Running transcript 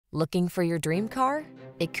Looking for your dream car?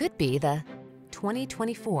 It could be the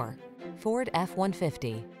 2024 Ford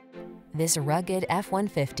F-150. This rugged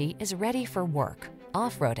F-150 is ready for work,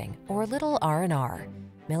 off-roading, or a little R&R.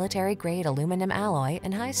 Military-grade aluminum alloy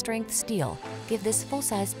and high-strength steel give this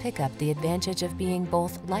full-size pickup the advantage of being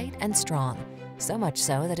both light and strong, so much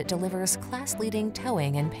so that it delivers class-leading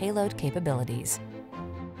towing and payload capabilities.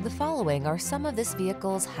 The following are some of this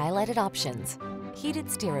vehicle's highlighted options: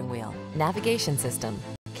 heated steering wheel, navigation system,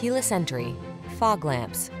 keyless entry, fog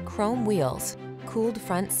lamps, chrome wheels, cooled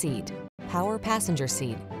front seat, power passenger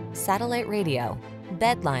seat, satellite radio,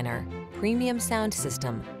 bed liner, premium sound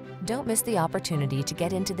system. Don't miss the opportunity to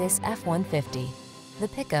get into this F-150, the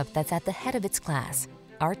pickup that's at the head of its class.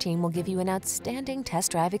 Our team will give you an outstanding test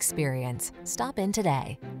drive experience. Stop in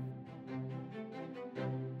today.